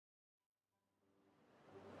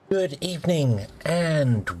Good evening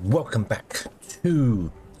and welcome back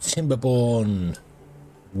to Timberborn,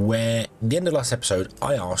 where at the end of last episode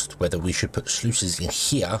I asked whether we should put sluices in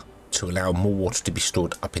here to allow more water to be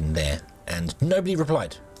stored up in there, and nobody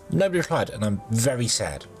replied. And I'm very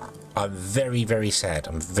sad. I'm very sad.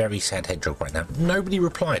 I'm very sad hedgehog right now. Nobody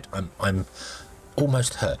replied. I'm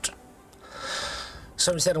almost hurt.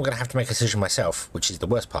 So instead I'm going to have to make a decision myself, which is the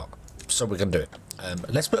worst part. So we're going to do it.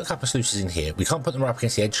 Let's put a couple of sluices in here. We can't put them right up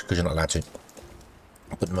against the edge because you're not allowed to.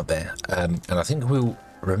 Put them up there. And I think we'll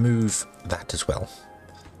remove that as well.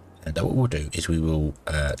 And what we'll do is we will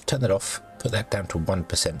turn that off, put that down to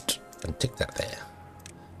 1% and tick that there.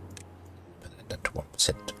 Put that down to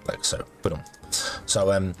 1%, like so. Put on.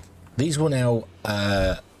 So these will now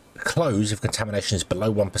close if contamination is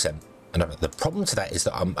below 1%. And the problem to that is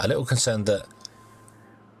that I'm a little concerned that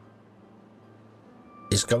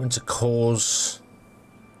it's going to cause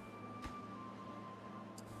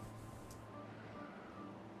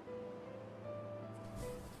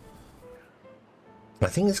I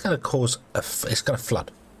think it's going to cause it's going to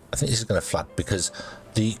flood. I think this is going to flood because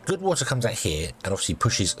the good water comes out here and obviously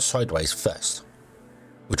pushes sideways first,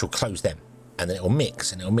 which will close them, and then it will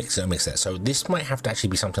mix and it'll mix that. So this might have to actually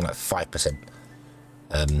be something like 5%.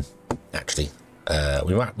 Actually,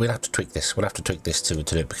 we'll have to tweak this. We'll have to tweak this to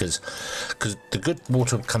do it because the good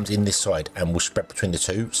water comes in this side and will spread between the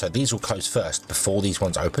two. So these will close first before these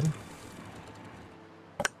ones open.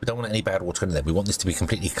 We don't want any bad water in there. We want this to be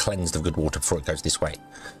completely cleansed of good water before it goes this way.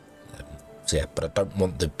 So yeah, but I don't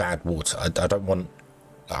want the bad water. I want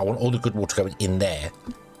all the good water going in there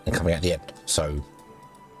and coming out the end. So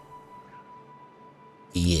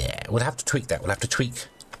yeah, we'll have to tweak that. We'll have to tweak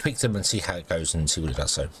them and see how it goes and see what it does.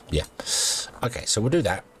 So yeah, okay, so we'll do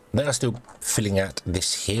that. They are still filling out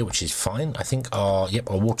this here, which is fine. I think our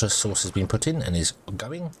water source has been put in and is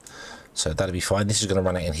going, so that'll be fine. This is going to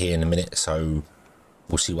run out in here in a minute, so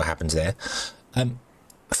we'll see what happens there.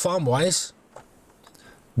 Farm wise,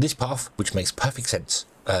 this path, which makes perfect sense,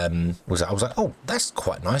 I was like, oh, that's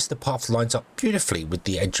quite nice. The path lines up beautifully with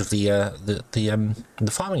the edge of the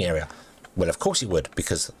farming area. Well, of course it would,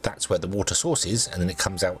 because that's where the water source is, and then it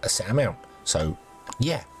comes out a set amount. So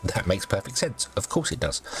yeah, that makes perfect sense. Of course it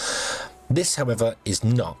does. This, however, is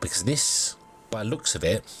not, because this, by looks of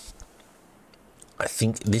it, I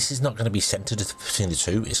think this is not going to be centered between the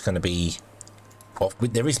two. It's going to be off.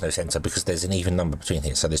 There is no center because there's an even number between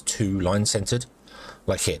here. So there's two lines centered.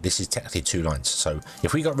 Like here, this is technically two lines. So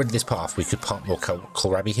if we got rid of this path, we could plant more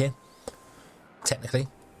kohlrabi here, technically.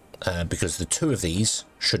 Because the two of these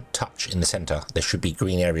should touch in the center. There should be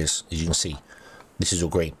green areas, as you can see. This is all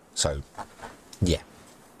green, so yeah.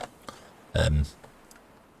 I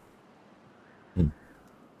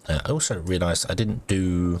also realised I didn't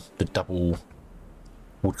do the double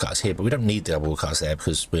woodcuts here, but we don't need the double woodcuts there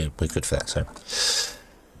because we're good for that. So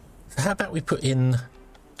how about we put in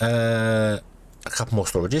a couple more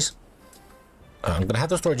storages? I'm going to have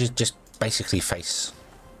those storages just basically face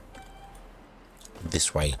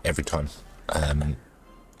this way every time.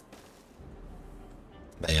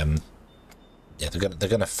 They're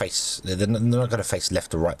gonna face. They're not gonna face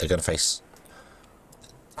left or right. They're gonna face.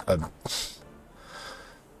 I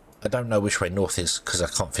don't know which way north is because I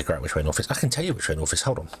can't figure out which way north is. I can tell you which way north is.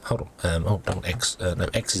 Hold on. Oh, don't X. No,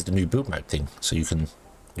 X is the new build mode thing, so you can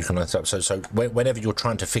line it up. So whenever you're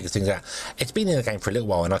trying to figure things out, it's been in the game for a little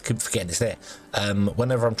while and I keep forgetting it's there.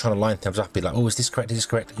 Whenever I'm trying to line things up, be like, oh, is this correct? Is this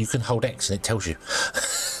correct? You can hold X and it tells you.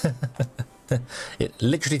 It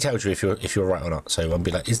literally tells you if you're right or not. So I'll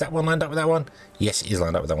be like, is that one lined up with that one? Yes, it is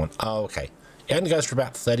lined up with that one. Oh, okay. It only goes for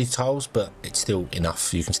about 30 tiles, but it's still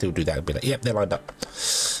enough. You can still do that and be like, yep, they're lined up.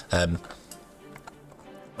 I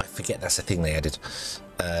forget that's the thing they added.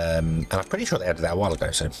 And I'm pretty sure they added that a while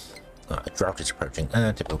ago, so drought is approaching.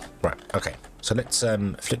 Typical. Right, okay. So let's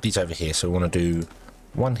flip these over here. So we want to do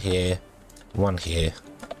one here, one here,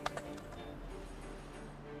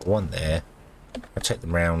 one there. I'll take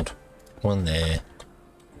them round. One there,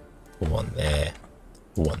 one there,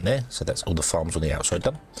 one there. So that's all the farms on the outside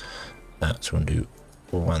done. So we'll do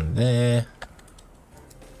one there.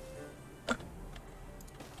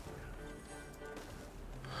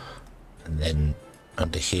 And then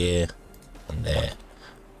under here, and there.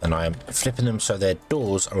 And I am flipping them so their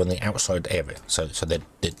doors are on the outside area. So their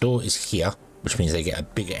door is here, which means they get a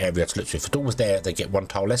bigger area to look through. If the door was there, they get one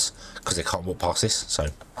tile less because they can't walk past this. So,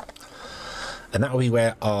 and that will be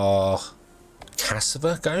where our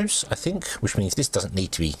cassava goes, I think, which means this doesn't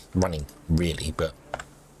need to be running really, but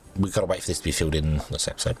we've got to wait for this to be filled in. Let's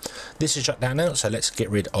say. So this is shut down now, so let's get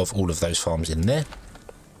rid of all of those farms in there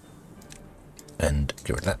and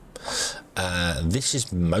get rid of that. This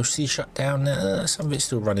is mostly shut down. Some of it's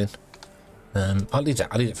still running. I'll leave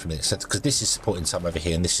it for a minute, because this is supporting some over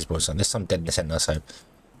here, and this is supporting some. There's some dead in the centre, so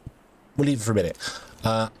we'll leave it for a minute.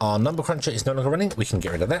 Our number cruncher is no longer running. We can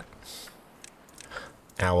get rid of that.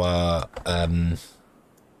 Our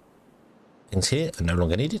things here are no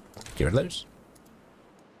longer needed. Get rid of those.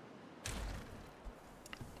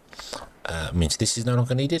 Means this is no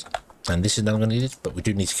longer needed, and this is no longer needed, but we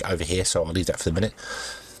do need to get over here, so I'll leave that for the minute.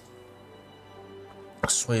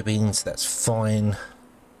 Soybeans, that's fine.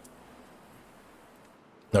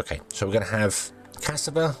 Okay, so we're going to have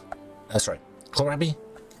cassava, kohlrabi,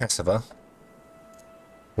 cassava.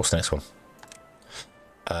 What's the next one?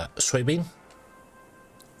 Soybean,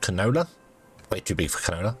 canola, way too big for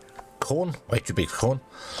canola, corn, way too big for corn,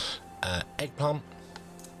 eggplant,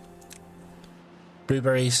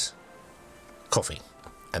 blueberries, coffee,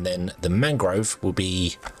 and then the mangrove will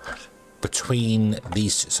be between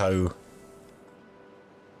these. So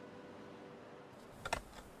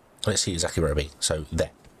let's see exactly where it'll be. So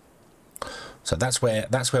there. So that's where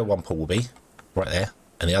one pool will be, right there,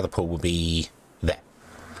 and the other pool will be there.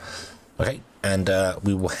 Okay, and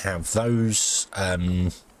we will have those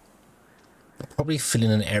probably fill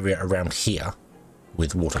in an area around here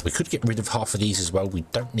with water. We could get rid of half of these as well. We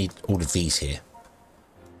don't need all of these here.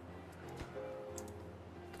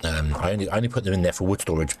 I only put them in there for wood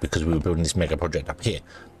storage because we were building this mega project up here,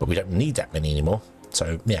 but we don't need that many anymore.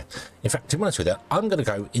 So yeah, in fact, to be honest with you, I'm going to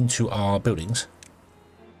go into our buildings.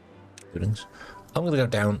 I'm going to go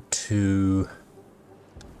down to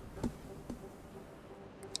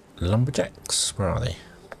lumberjacks. Where are they?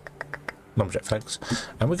 Lumberjack flags,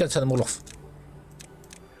 and we're going to turn them all off.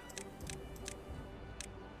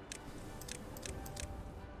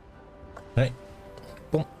 Right.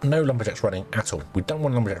 Well, no lumberjacks running at all. We don't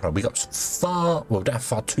want lumberjacks running. We got far, well, we don't have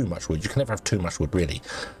far too much wood. You can never have too much wood, really.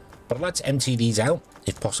 But I'd like to empty these out,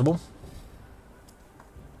 if possible.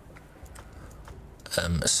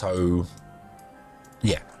 So,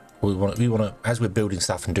 yeah, we want to, as we're building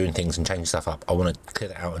stuff and doing things and changing stuff up, I want to clear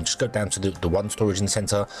that out and just go down to the one storage in the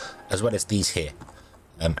center, as well as these here.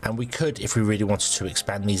 And we could, if we really wanted to,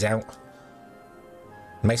 expand these out.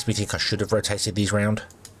 Makes me think I should have rotated these round,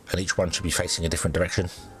 and each one should be facing a different direction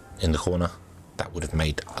in the corner. That would have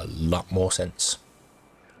made a lot more sense.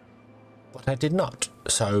 But I did not,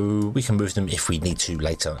 so we can move them if we need to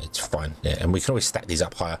later. It's fine, yeah, and we can always stack these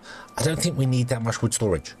up higher. I don't think we need that much wood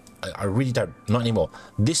storage. I really don't, not anymore.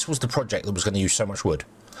 This was the project that was going to use so much wood.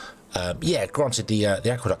 Yeah, granted, the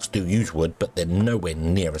aqueducts do use wood, but they're nowhere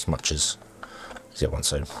near as much as the other one.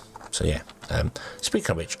 So yeah.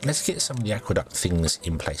 Speaking of which, let's get some of the aqueduct things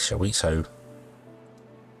in place, shall we? So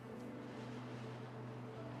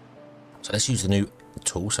let's use the new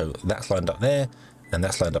tool. So that's lined up there, and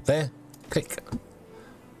that's lined up there. Click,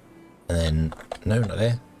 and then no, not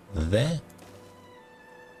there, there,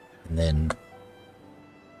 and then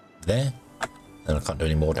there, and I can't do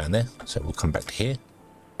any more down there, so we'll come back to here.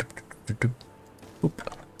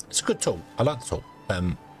 It's a good tool. I like the tool. I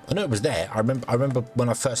know it was there. I remember when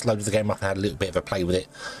I first loaded the game up and had a little bit of a play with it.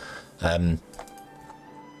 I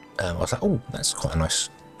was like, oh, that's quite a nice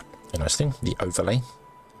thing, the overlay.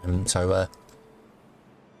 That's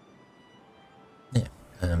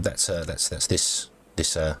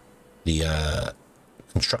the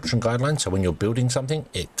construction guideline. So when you're building something,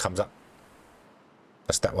 it comes up.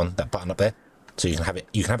 That's that one, that button up there. So you can have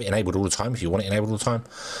it enabled all the time if you want it enabled all the time,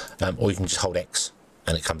 or you can just hold X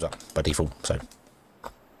and it comes up by default. So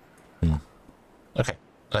okay,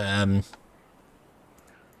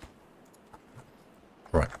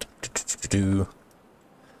 right.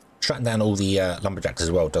 Shutting down all the lumberjacks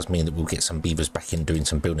as well does mean that we'll get some beavers back in doing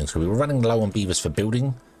some building. So we were running low on beavers for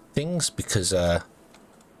building things because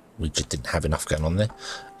we just didn't have enough going on there.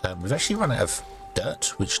 We've actually run out of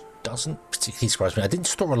dirt, which doesn't particularly surprise me. I didn't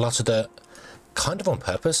store a lot of dirt, kind of on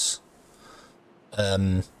purpose,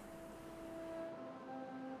 because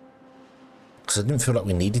I didn't feel like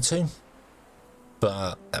we needed to,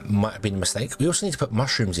 but that might have been a mistake. We also need to put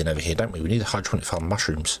mushrooms in over here, don't we? We need a hydroponic farm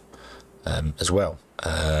mushrooms as well.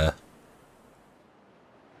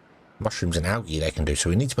 Mushrooms and algae they can do, so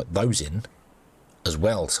we need to put those in as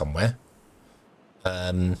well somewhere.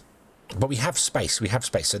 But we have space.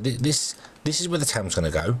 So this is where the town's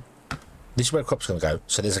going to go. This is where the crop's going to go.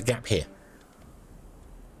 So there's a gap here.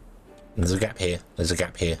 And there's a gap here. There's a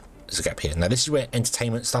gap here. There's a gap here. Now this is where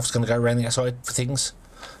entertainment stuff's going to go around the outside for things,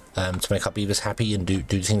 to make our beavers happy and do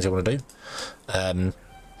the things they want to do.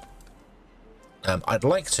 I'd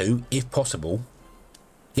like to, if possible,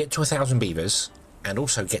 get to 1,000 beavers and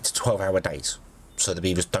also get to 12-hour days. so the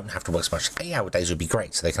beavers don't have to work so much. 8-hour days would be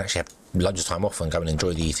great, so they can actually have loads of time off and go and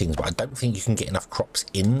enjoy the things, but I don't think you can get enough crops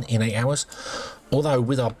in 8 hours. Although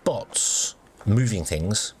with our bots moving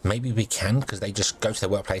things, maybe we can, because they just go to their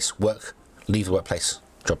workplace, work, leave the workplace,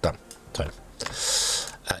 job done. So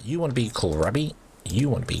you want to be kohlrabi, you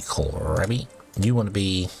want to be kohlrabi, you want to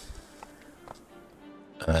be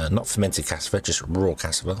not fermented cassava, just raw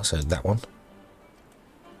cassava, so that one.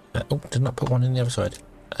 Oh, did not put one in the other side.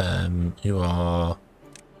 You are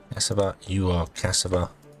cassava,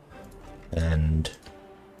 and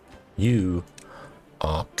you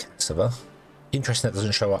are cassava. Interesting that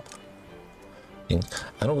doesn't show up. And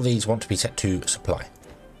all of these want to be set to supply.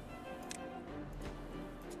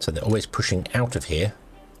 So they're always pushing out of here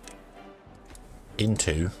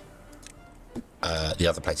into the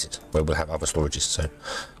other places where we'll have other storages. So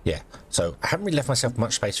yeah, so I haven't really left myself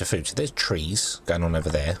much space for food. So there's trees going on over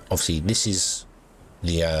there. Obviously this is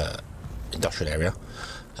the industrial area,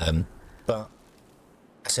 but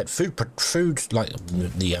I said food like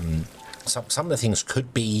the some of the things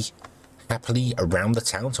could be happily around the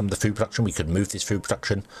town. Some of the food production, we could move this food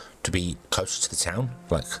production to be closer to the town,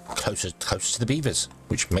 like closer to the beavers,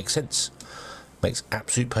 which makes sense. Makes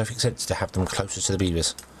absolute perfect sense to have them closer to the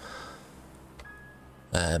beavers.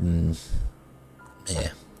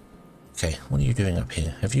 Yeah. Okay, what are you doing up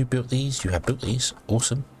here? Have you built these? You have built these.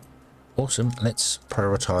 Awesome. Awesome. Let's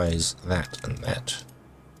prioritize that and that.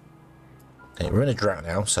 Okay, we're in a drought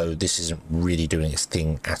now, so this isn't really doing its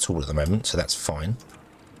thing at all at the moment, so that's fine.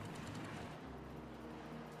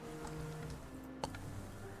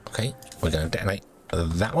 Okay, we're going to detonate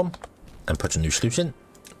that one and put a new sluice in.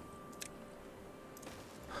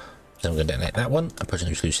 Then we're going to detonate that one and put a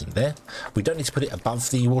new sluice in there. We don't need to put it above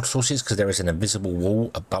the water sources because there is an invisible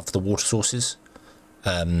wall above the water sources,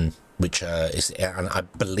 which is, and I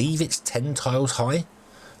believe it's 10 tiles high.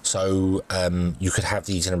 So you could have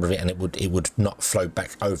these in a river and it would not flow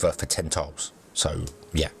back over for 10 tiles. So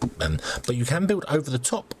yeah, but you can build over the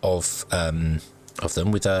top of them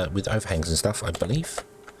with overhangs and stuff, I believe.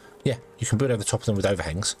 Yeah, you can build over the top of them with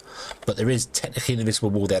overhangs, but there is technically an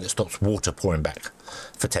invisible wall there that stops water pouring back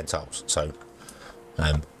for 10 tiles. So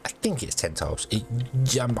I think it's 10 tiles.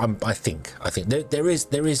 I think there is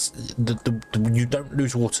you don't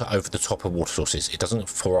lose water over the top of water sources. It doesn't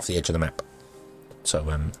fall off the edge of the map. So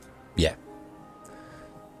yeah.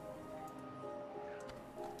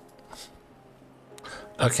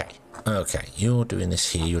 Okay, you're doing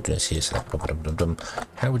this here, you're doing this here, so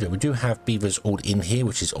how we do? We do have beavers all in here,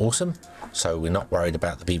 which is awesome. So we're not worried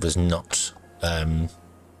about the beavers not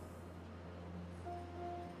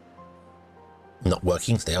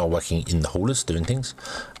working. They are working in the haulers, doing things.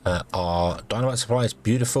 Our dynamite supply is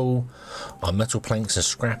beautiful. Our metal planks and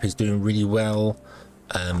scrap is doing really well.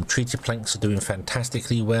 Treated planks are doing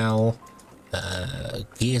fantastically well.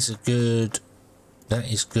 Gears are good. That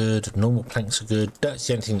is good. Normal planks are good. That's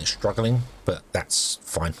the only thing that's struggling, but that's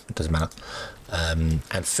fine. It doesn't matter.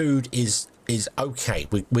 And food is okay.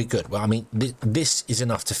 We're good. Well, I mean, this is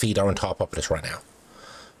enough to feed our entire populace right now.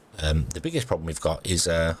 The biggest problem we've got is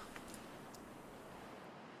the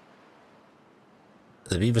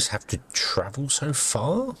beavers have to travel so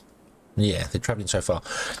far. Yeah, they're travelling so far.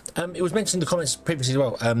 It was mentioned in the comments previously as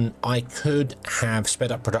well. I could have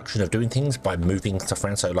sped up production of doing things by moving stuff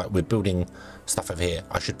around. So like we're building stuff over here.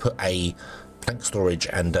 I should put a plank storage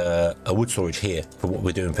and a wood storage here for what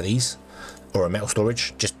we're doing for these, or a metal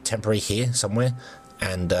storage, just temporary here somewhere,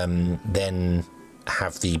 and then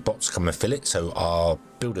have the bots come and fill it. So our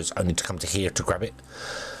builders only to come to here to grab it.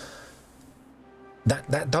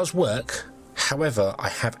 That does work. However, I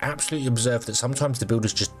have absolutely observed that sometimes the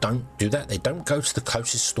builders just don't do that. They don't go to the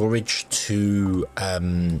closest storage to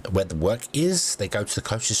where the work is. They go to the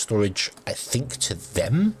closest storage, I think, to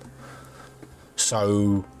them.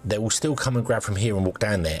 So they will still come and grab from here and walk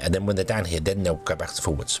down there. And then when they're down here, then they'll go back to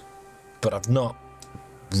forwards. But I've not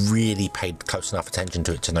really paid close enough attention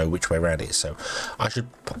to it to know which way around it is. So I should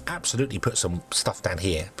absolutely put some stuff down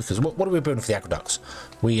here, because what are we building for the aqueducts?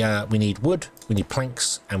 We need wood, we need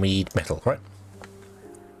planks, and we need metal, right?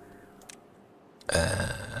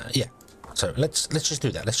 Yeah, so let's just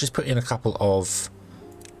do that. Let's just put in a couple of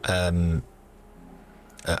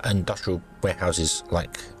industrial warehouses,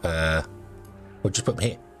 like we'll just put them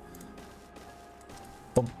here.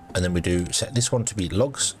 Boom. And then we do set this one to be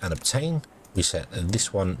logs and obtain. We set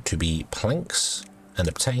this one to be planks and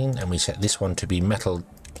obtain, and we set this one to be metal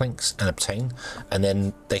planks and obtain, and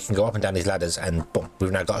then they can go up and down these ladders, and boom,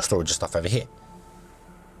 we've now got a storage of stuff over here.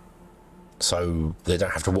 So they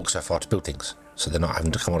don't have to walk so far to build things. So they're not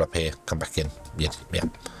having to come on up here, come back in. Yeah.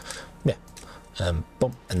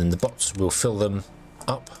 Boom, and then the bots will fill them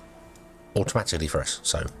up automatically for us.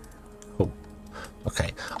 So cool.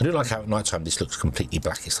 Okay, I do like how at night time this looks completely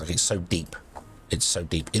black. It's like it's so deep. It's so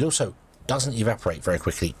deep. It also doesn't evaporate very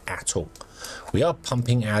quickly at all. We are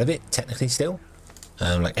pumping out of it technically still.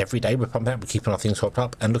 Like every day we're pumping out, we're keeping our things hopped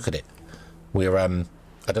up, and look at it. We're I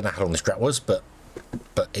don't know how long this drought was, but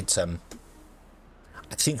it's I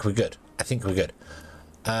think we're good. I think we're good.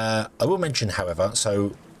 I will mention, however,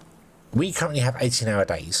 so we currently have 18-hour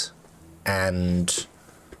days, and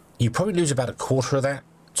you probably lose about a quarter of that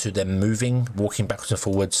to them moving, walking backwards and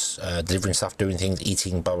forwards, delivering stuff, doing things,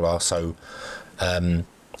 eating, blah blah. So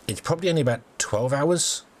it's probably only about 12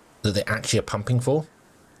 hours that they actually are pumping for.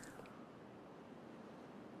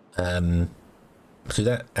 Do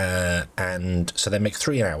that, and so they make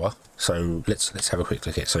 3 an hour. So let's have a quick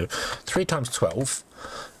look here. So 3 times 12,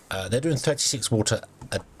 they're doing 36 water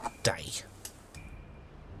a day.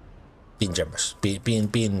 Being generous,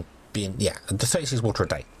 being yeah, the 36 water a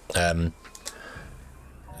day.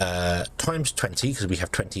 Times 20, because we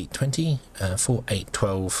have 20, 4, 8,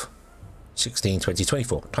 12, 16, 20,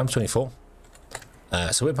 24. Times 24.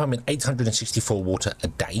 So we're pumping 864 water a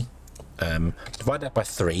day. Divide that by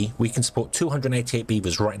 3, we can support 288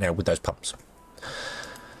 beavers right now with those pumps.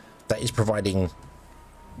 That is providing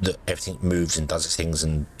that everything moves and does its things,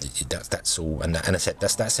 and that's all. And I said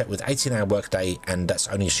that's set with 18-hour work day, and that's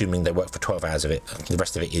only assuming they work for 12 hours of it. The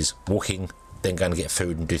rest of it is walking, then going to get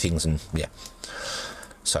food and do things, and yeah.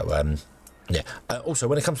 So yeah. Also,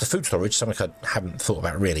 when it comes to food storage, something I haven't thought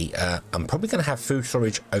about really, I'm probably going to have food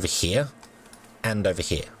storage over here and over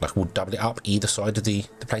here. Like we'll double it up either side of the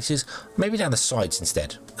places, maybe down the sides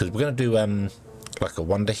instead, because we're going to do like a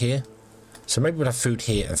wonder here. So maybe we'll have food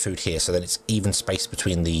here and food here, so then it's even space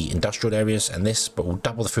between the industrial areas and this, but we'll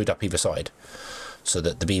double the food up either side, so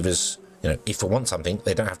that the beavers, you know, if they want something,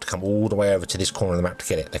 they don't have to come all the way over to this corner of the map to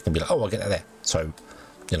get it. They can be like, oh, I'll get that there. So,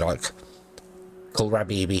 you know, like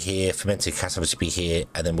kohlrabi be here, fermented cassavas be here,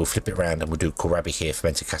 and then we'll flip it around and we'll do kohlrabi here,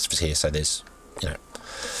 fermented cassavas here. So there's, you know,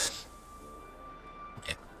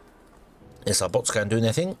 yeah. It's our bots going doing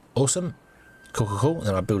their thing. Awesome. Cool, cool, cool. And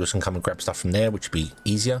then our builders can come and grab stuff from there, which would be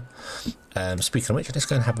easier. Speaking of which, let's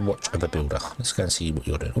go and have a watch of a builder. Let's go and see what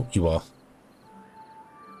you're doing. Oh, you're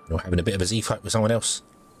having a bit of a Z fight with someone else.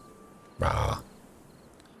 Rah.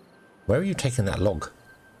 Where are you taking that log?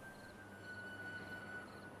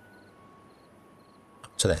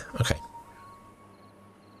 So there. Okay.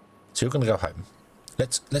 So you're going to go home.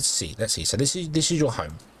 Let's see. So this is your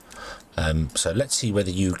home. So let's see whether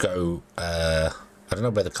you go. I don't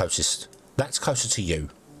know where the closest. That's closer to you.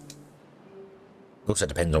 Also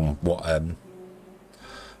depends on what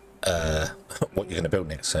you're going to build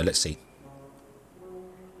next. So let's see.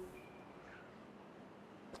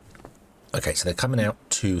 Okay, so they're coming out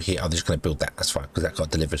to here. Oh, they're just going to build that. That's fine, because that got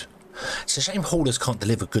delivered. It's a shame haulers can't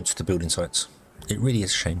deliver goods to building sites. It really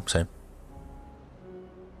is a shame. So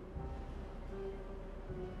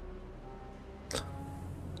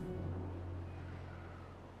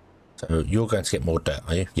you're going to get more dirt,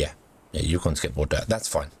 are you? Yeah. Yeah, you're going to get more dirt. That's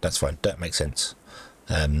fine. That's fine. Dirt makes sense.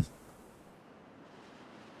 I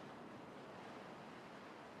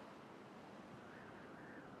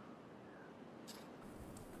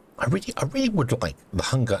really would like the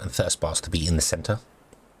hunger and thirst bars to be in the center,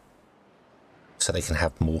 so they can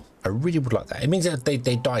have more. I really would like that. It means that they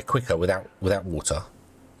die quicker without water.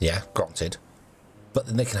 Yeah, granted, but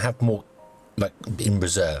then they can have more, like, in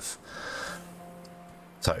reserve.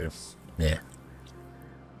 So yeah.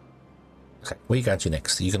 Okay, where are you going to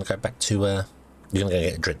next? Are you going to go back to, you're going to go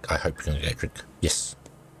get a drink. I hope you're going to get a drink. Yes.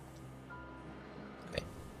 Okay.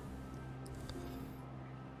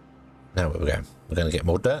 Now where we're going? We're going to get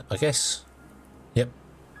more dirt, I guess. Yep.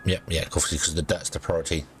 Yep, yeah, obviously because the dirt's the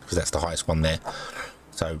priority, because that's the highest one there.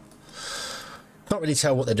 So, can't really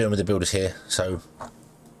tell what they're doing with the builders here. So,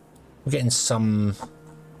 we're getting some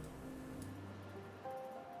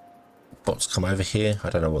bots come over here. I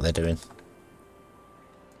don't know what they're doing.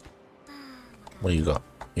 What do you got?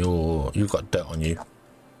 You've got dirt on you.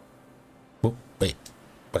 Oh, wait.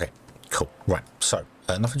 Okay, cool. Right. So,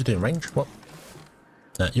 nothing to do in range. What?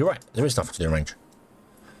 You're right. There is nothing to do in range.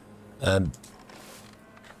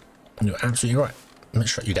 You're absolutely right. Let's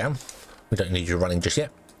shut you down. We don't need you running just yet.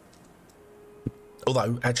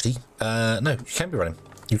 Although, actually, no, you can be running.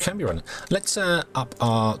 You can be running. Let's up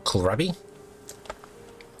our kohlrabi,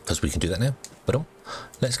 because we can do that now. But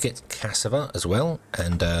let's get cassava as well,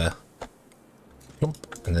 and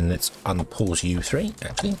then let's unpause you 3.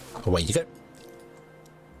 Actually, away you go.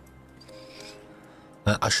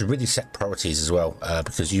 I should really set priorities as well,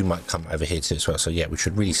 because you might come over here too as well. So yeah, we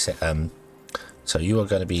should really set. So you are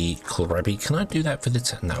going to be kohlrabi. Can I do that for the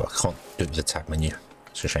tab? No, I can't do it with the tab menu.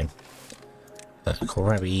 It's a shame.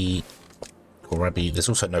 Kohlrabi. There's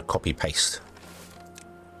also no copy paste.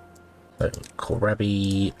 So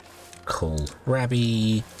Kohlrabi,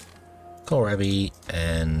 Kohlrabi, Kohlrabi,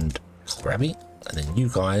 and Kohlrabi. And then you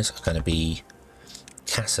guys are going to be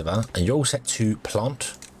cassava, and you're all set to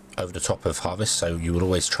plant over the top of harvest. So you will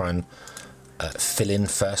always try and fill in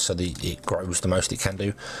first so that it grows the most it can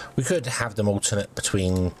do. We could have them alternate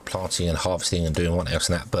between planting and harvesting and doing one else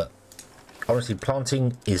and that, but honestly,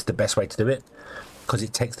 planting is the best way to do it because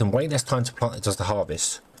it takes them way less time to plant than it does to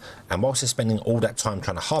harvest. And whilst they're spending all that time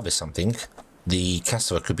trying to harvest something, the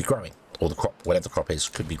cassava could be growing, or the crop, whatever the crop is,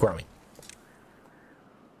 could be growing.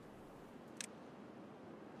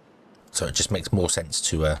 So it just makes more sense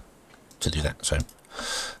to do that. So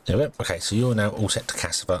there we go. Okay, so you're now all set to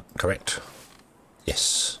cassava, correct?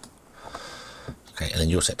 Yes. Okay, and then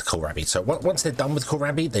you're set to kohlrabi. So once they're done with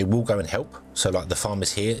kohlrabi, they will go and help. So like the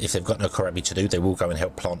farmers here, if they've got no kohlrabi to do, they will go and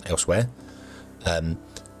help plant elsewhere. The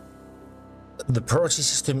priority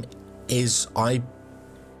system is, I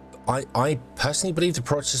personally believe the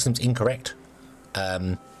priority system's incorrect.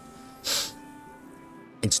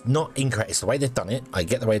 It's not incorrect, it's the way they've done it. I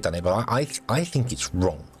get the way they've done it, but I think it's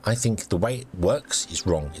wrong. I think the way it works is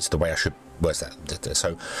wrong. It's the way I should work that.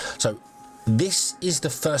 So this is the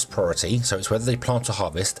first priority, so it's whether they plant or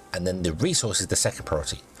harvest, and then the resource is the second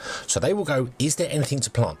priority. So they will go, is there anything to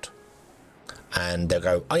plant? And they'll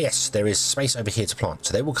go, oh yes, there is space over here to plant.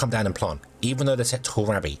 So they will come down and plant, even though they're set to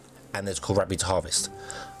kohlrabi, and there's kohlrabi to harvest.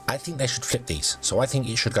 I think they should flip these. So I think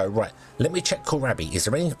it should go, right, let me check kohlrabi. Is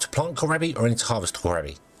there anything to plant kohlrabi or anything to harvest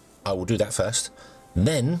kohlrabi? I will do that first.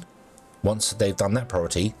 Then, once they've done that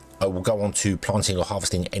priority, I will go on to planting or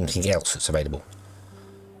harvesting anything else that's available.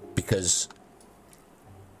 Because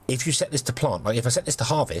if you set this to plant, like if I set this to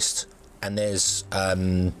harvest, and there's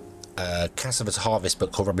cassava to harvest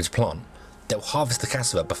but kohlrabi to plant, they'll harvest the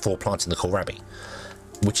cassava before planting the kohlrabi,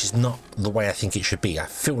 which is not the way I think it should be. I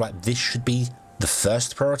feel like this should be the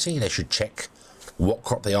first priority. They should check what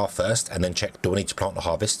crop they are first, and then check, do I need to plant or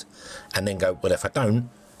harvest, and then go, well, if I don't,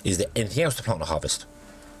 is there anything else to plant or harvest?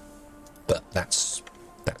 But that's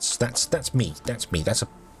me.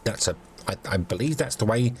 I believe that's the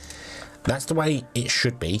way it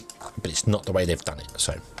should be, but it's not the way they've done it.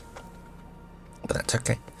 So, but that's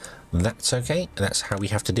okay. That's okay. That's how we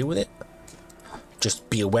have to deal with it. Just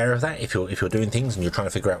be aware of that if you're doing things and you're trying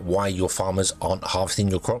to figure out why your farmers aren't harvesting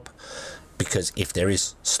your crop. Because if there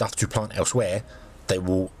is stuff to plant elsewhere, they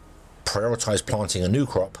will prioritize planting a new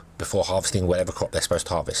crop before harvesting whatever crop they're supposed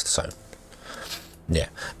to harvest. So, yeah.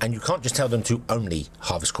 And you can't just tell them to only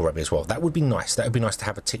harvest kohlrabi as well. That would be nice. That would be nice to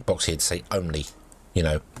have a tick box here to say only, you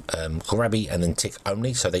know, kohlrabi, and then tick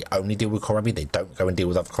only, so they only deal with kohlrabi. They don't go and deal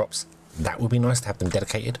with other crops. That would be nice to have them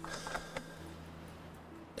dedicated.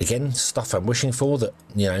 Again, stuff I'm wishing for that,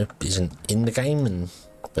 you know, isn't in the game,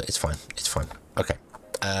 but it's fine. It's fine. Okay.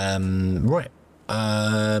 Right.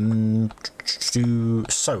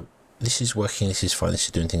 So this is working. This is fine. This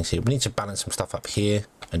is doing things here. We need to balance some stuff up here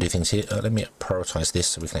and do things here. Let me prioritize this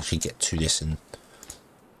so we can actually get to this and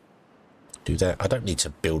do that. I don't need to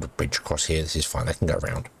build a bridge across here. This is fine. I can go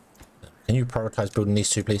around. Can you prioritize building these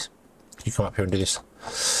two, please? Can you come up here and do this?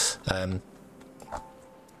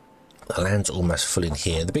 The land's almost full in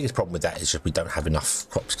here. The biggest problem with that is just we don't have enough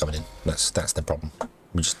crops coming in. That's the problem.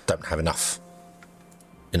 We just don't have enough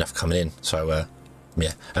coming in. So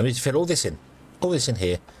yeah, I need to fill all this in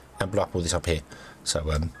here, and blow up all this up here. So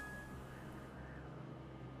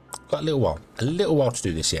got a little while to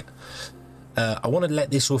do this yet. I want to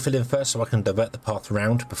let this all fill in first so I can divert the path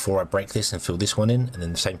around before I break this and fill this one in, and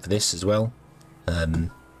then the same for this as well. I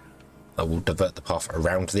will divert the path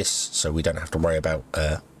around this so we don't have to worry about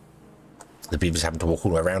the beavers having to walk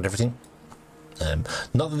all the way around everything.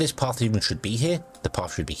 Not that this path even should be here. The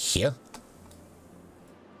path should be here.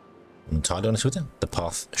 I'm entirely honest with you. The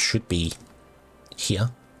path should be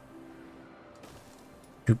here.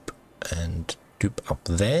 Doop and doop up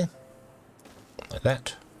there. Like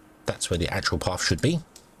that. That's where the actual path should be.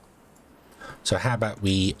 So how about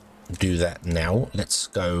we do that now? Let's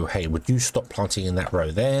go, hey, would you stop planting in that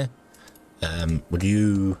row there? Would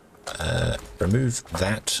you remove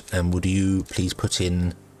that, and would you please put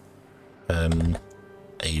in a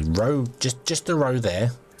row, just a row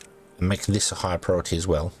there, and make this a higher priority as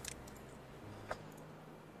well,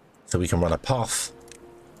 so we can run a path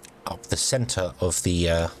up the center of the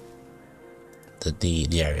area.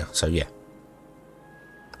 So yeah,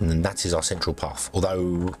 and then that is our central path,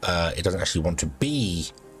 although it doesn't actually want to be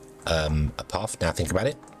a path. Now think about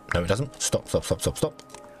it. No, it doesn't. Stop.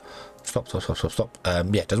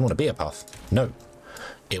 Yeah, it doesn't want to be a path. No,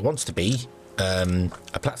 it wants to be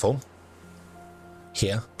a platform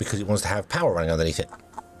here because it wants to have power running underneath it.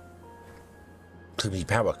 Too many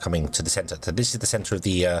power coming to the center. So this is the center of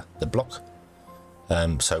the block.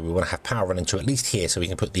 So we want to have power running to at least here, so we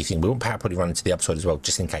can put the thing. We want power probably running to the upside as well,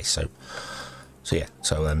 just in case. So yeah.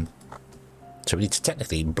 So we need to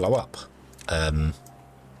technically blow up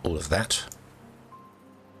all of that,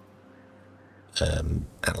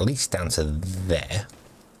 at least down to there,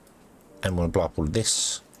 and we'll blow up all of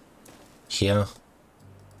this here.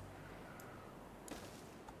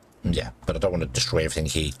 Yeah, but I don't want to destroy everything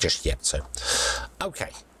here just yet. So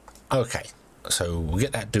okay, so we'll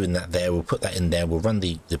get that doing that there. We'll put that in there. We'll run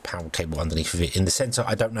the power cable underneath of it. In the center,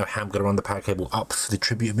 I don't know how I'm going to run the power cable up for the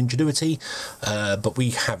tribute of ingenuity, but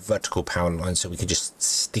we have vertical power lines, so we can just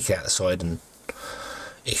stick it out the side and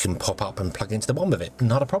it can pop up and plug into the bottom of it.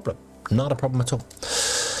 Not a problem. Not a problem at all.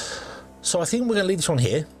 So I think we're going to leave this one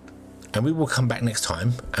here, and we will come back next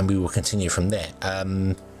time and we will continue from there.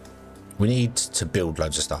 We need to build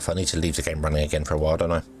loads of stuff. I need to leave the game running again for a while,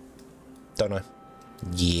 don't I? Don't I?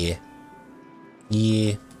 Yeah.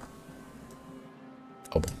 Yeah.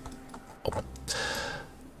 Oh.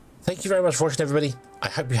 Thank you very much for watching, everybody. I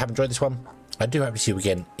hope you have enjoyed this one. I do hope to see you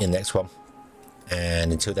again in the next one.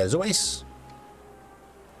 And until then, as always,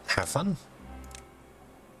 have fun.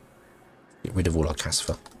 Get rid of all our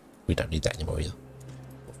cassava. We don't need that anymore either.